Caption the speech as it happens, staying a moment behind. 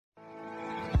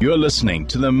You're listening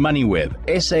to the MoneyWeb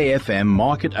SAFM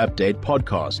Market Update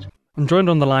Podcast. I'm joined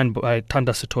on the line by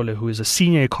Thanda Sithole, who is a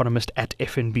senior economist at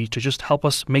FNB, to just help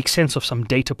us make sense of some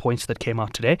data points that came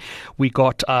out today. We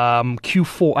got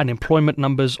Q4 unemployment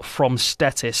numbers from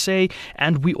Stats SA,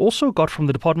 and we also got from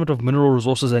the Department of Mineral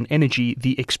Resources and Energy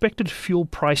the expected fuel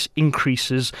price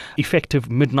increases effective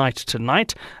midnight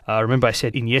tonight. Remember, I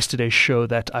said in yesterday's show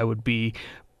that I would be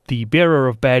the bearer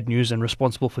of bad news and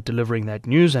responsible for delivering that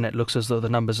news, and it looks as though the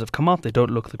numbers have come out. They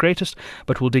don't look the greatest,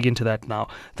 but we'll dig into that now.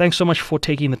 Thanks so much for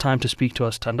taking the time to speak to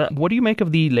us, Thanda. What do you make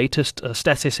of the latest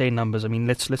Stats SA numbers? I mean,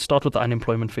 let's start with the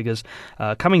unemployment figures.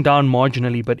 Coming down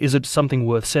marginally, but is it something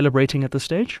worth celebrating at this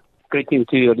stage? Greeting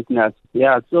to your listeners.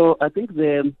 Yeah, so I think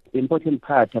the important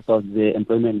part about the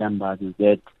employment numbers is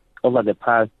that over the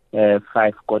past 5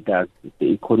 quarters,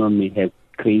 the economy has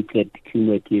created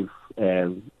cumulative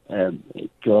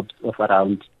jobs of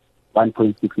around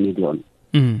 1.6 million.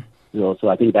 So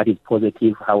I think that is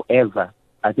positive. However,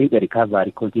 I think the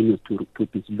recovery continues to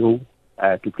be slow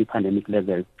to pre-pandemic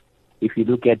levels. If you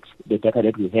look at the data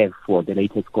that we have for the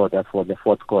latest quarter, for the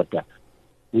fourth quarter,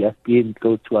 we are still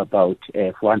close to about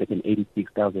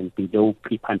 486,000 below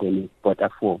pre-pandemic quarter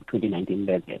for 2019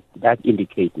 levels. That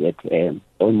indicates that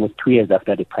almost 2 years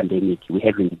after the pandemic, we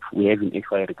haven't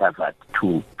actually recovered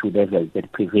to levels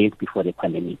that prevailed before the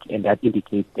pandemic, and that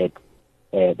indicates that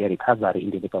the recovery in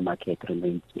the labour market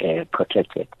remains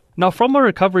protracted. Now, from a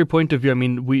recovery point of view, I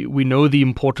mean, we know the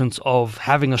importance of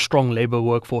having a strong labour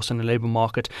workforce and a labour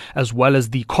market, as well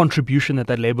as the contribution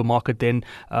that labour market then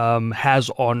has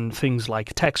on things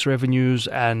like tax revenues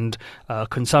and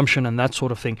consumption and that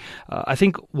sort of thing. I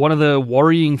think one of the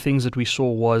worrying things that we saw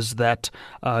was that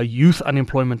youth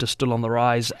unemployment is still on the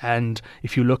rise, and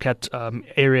if you look at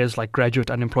areas like graduate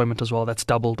unemployment as well, that's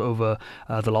doubled over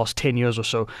the last 10 years or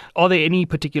so. Are there any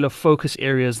particular focus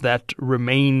areas that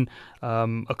remain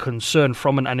a concern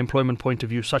from an unemployment point of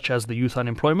view, such as the youth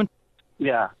unemployment?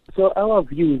 Yeah. So our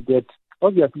view is that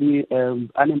obviously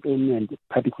unemployment,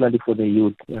 particularly for the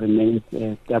youth, remains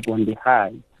stubbornly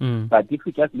high. But if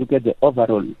you just look at the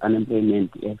overall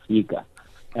unemployment figure,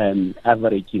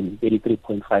 averaging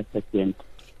 33.5%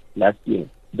 last year,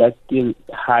 that's still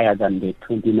higher than the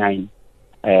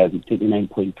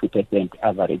 29.2%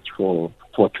 average for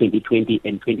 2020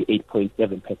 and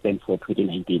 28.7% for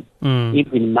 2019.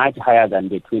 Even much higher than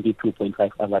the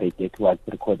 22.5% average that was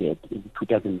recorded in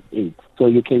 2008. So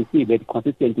you can see that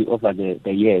consistently over the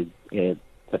years,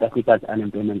 South Africa's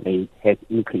unemployment rate has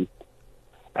increased.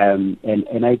 And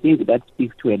I think that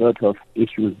speaks to a lot of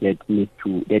issues that the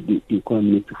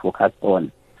economy needs to focus on.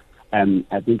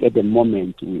 I think at the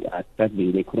moment we are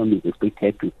struggling. The economy is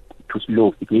expected to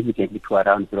slow significantly to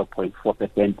around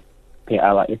 0.4% per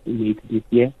hour estimate this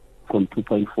year from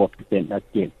 2.4% last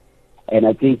year. And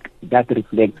I think that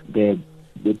reflects the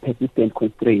persistent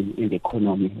constraint in the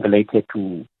economy related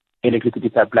to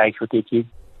electricity supply shortages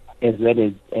as well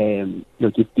as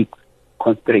logistics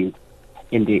constraints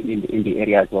in the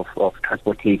areas of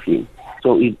transportation.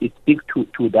 So it speaks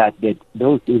to that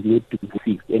those things need to be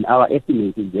fixed. And our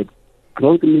estimate is that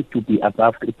growth needs to be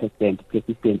above 3%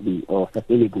 persistently or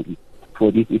sustainably for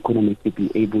this economy to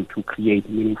be able to create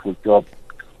meaningful jobs,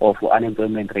 or for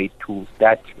unemployment rate to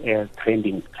start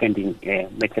trending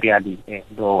materially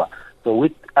lower. So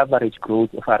with average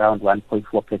growth of around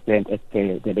 1.4% as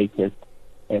per the latest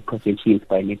projections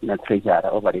by National Treasury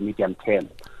over the medium term,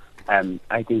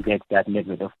 I think that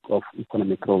level of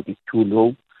economic growth is too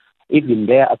low. Even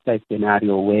there, upside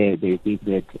scenario where they think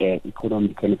that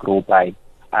economy can grow by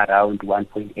around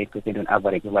 1.8% on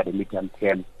average over the medium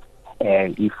term,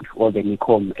 if all the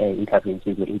NECOM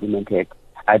interventions were implemented,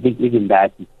 I think even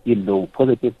that is still low,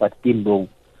 positive but still low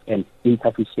and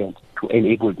insufficient to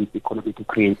enable this economy to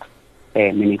create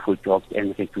meaningful jobs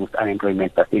and reduce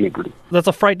unemployment sustainably. That's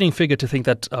a frightening figure to think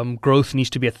that growth needs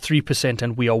to be at 3%,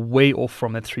 and we are way off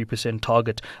from that 3%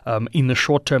 target in the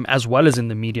short term as well as in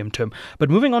the medium term. But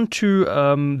moving on to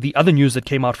the other news that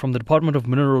came out from the Department of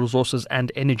Mineral Resources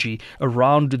and Energy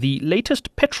around the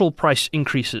latest petrol price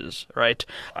increases, right?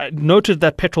 I noted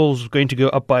that petrol's going to go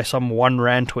up by some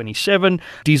R1.27,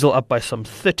 diesel up by some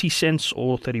 30 cents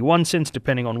or 31 cents,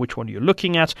 depending on which one you're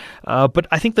looking at. But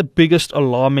I think the biggest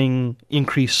alarming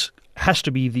increase has to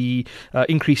be the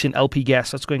increase in LP gas.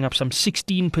 That's going up some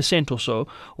 16% or so,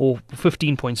 or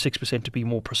 15.6% to be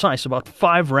more precise, about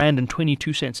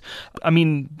R5.22. I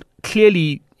mean,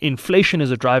 clearly inflation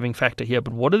is a driving factor here,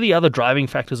 but what are the other driving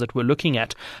factors that we're looking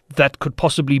at that could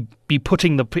possibly be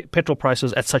putting the petrol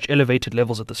prices at such elevated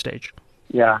levels at this stage?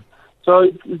 Yeah, so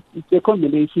it's a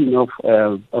combination of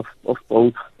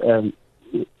both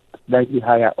slightly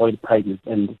higher oil prices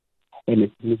and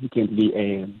a significantly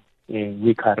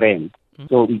weaker rand.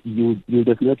 So you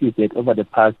just notice that over the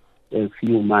past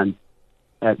few months,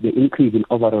 the increase in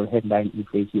overall headline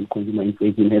inflation, consumer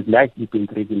inflation, has largely been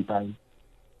driven by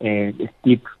a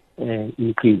steep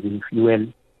increase in fuel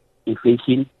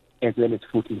inflation as well as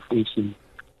food inflation.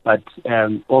 But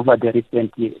over the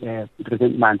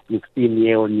recent months, we've seen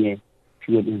year-on-year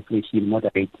fuel inflation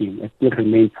moderating. It still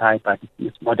remains high, but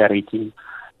it's moderating.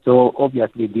 So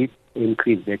obviously, this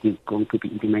increase that is going to be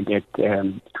implemented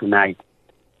tonight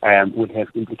would have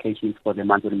implications for the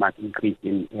month-on-month increase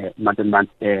in month-on-month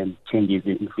changes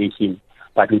in inflation.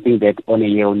 But we think that on a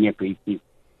year-on-year basis,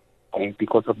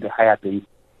 because of the higher base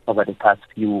over the past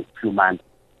few months,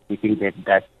 we think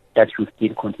that should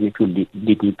still continue to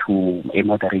lead to a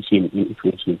moderation in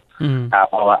inflation.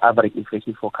 Our average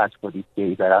inflation forecast for this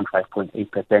year is around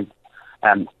 5.8%.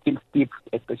 Still steep,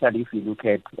 especially if you look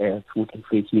at food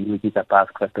inflation, which is above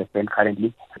 12%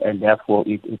 currently, and therefore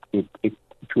it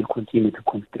will continue to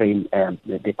constrain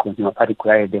the consumer,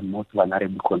 particularly the most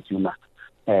vulnerable consumer,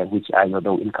 which are your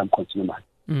low-income consumers.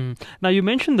 Now, you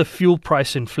mentioned the fuel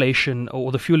price inflation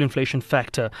or the fuel inflation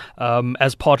factor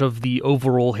as part of the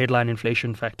overall headline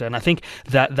inflation factor. And I think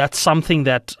that's something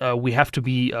that we have to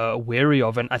be wary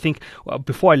of. And I think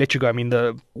before I let you go,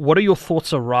 what are your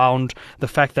thoughts around the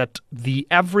fact that the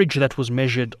average that was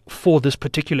measured for this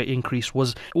particular increase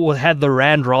had the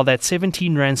rand rather at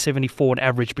 17 Rand 74 on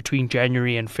average between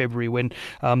January and February when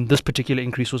this particular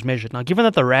increase was measured. Now, given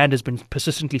that the rand has been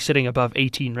persistently sitting above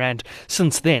 18 Rand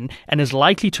since then and is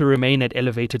likely to remain at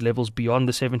elevated levels beyond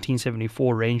the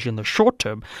 1774 range in the short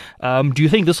term, do you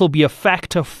think this will be a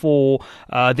factor for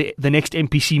the next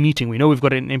MPC meeting? We know we've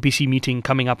got an MPC meeting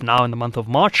coming up now in the month of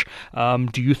March.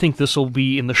 Do you think this will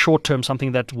be in the short term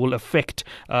something that will affect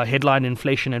headline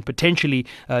inflation and potentially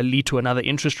lead to another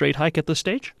interest rate hike at this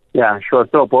stage? Yeah, sure.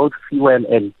 So both fuel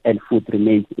and food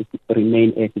remain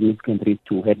a significant risk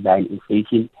to headline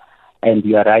inflation. And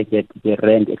you are right that the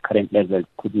rand at current levels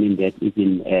could mean that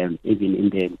even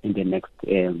in the next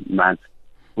month,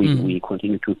 we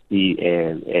continue to see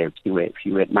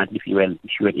monthly fuel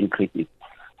increases,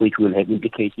 which will have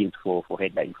implications for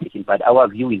headline inflation. But our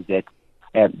view is that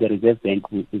the Reserve Bank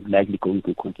is likely going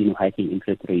to continue hiking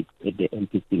interest rates at the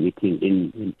MPC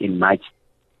meeting in March.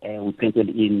 We penciled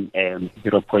in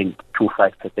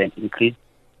 0.25% increase,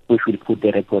 which will put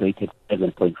the repo rate at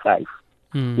 7.5%.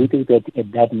 We think that at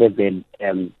that level,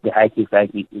 the hike has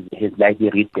likely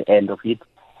reached the end of it,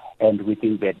 and we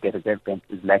think that the Reserve Bank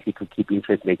is likely to keep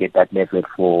interest rates at that level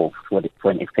for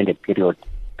an extended period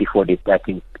before they start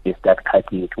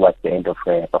cutting towards the end of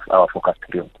our forecast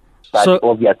period. But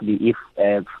obviously,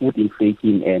 if food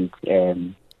inflation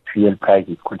and fuel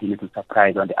prices continue to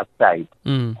surprise on the upside,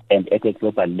 and at a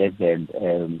global level,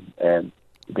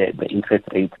 the interest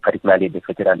rates, particularly the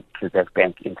Federal Reserve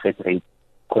Bank interest rates,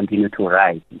 continue to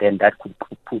rise, then that could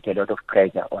put a lot of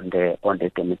pressure on the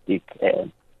domestic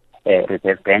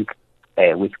Reserve Bank,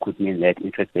 which could mean that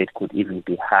interest rates could even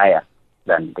be higher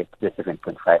than the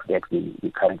 7.5 that we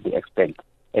currently expect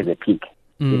as a peak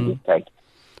in this cycle.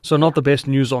 So not the best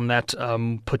news on that.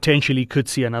 Potentially could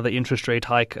see another interest rate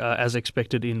hike as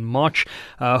expected in March.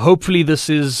 Hopefully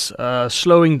this is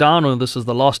slowing down or this is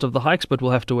the last of the hikes, but we'll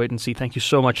have to wait and see. Thank you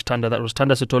so much, Thanda. That was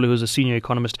Thanda Sithole, who's a senior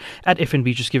economist at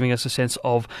FNB, just giving us a sense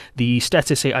of the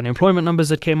Stats SA unemployment numbers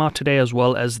that came out today, as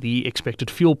well as the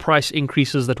expected fuel price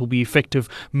increases that will be effective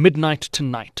midnight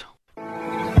tonight.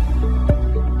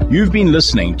 You've been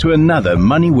listening to another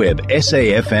MoneyWeb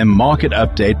SAFM Market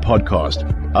Update podcast,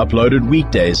 uploaded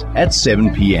weekdays at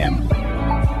 7 p.m.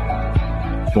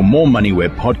 For more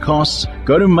MoneyWeb podcasts,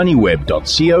 go to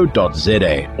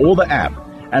moneyweb.co.za or the app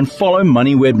and follow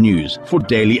MoneyWeb News for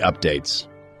daily updates.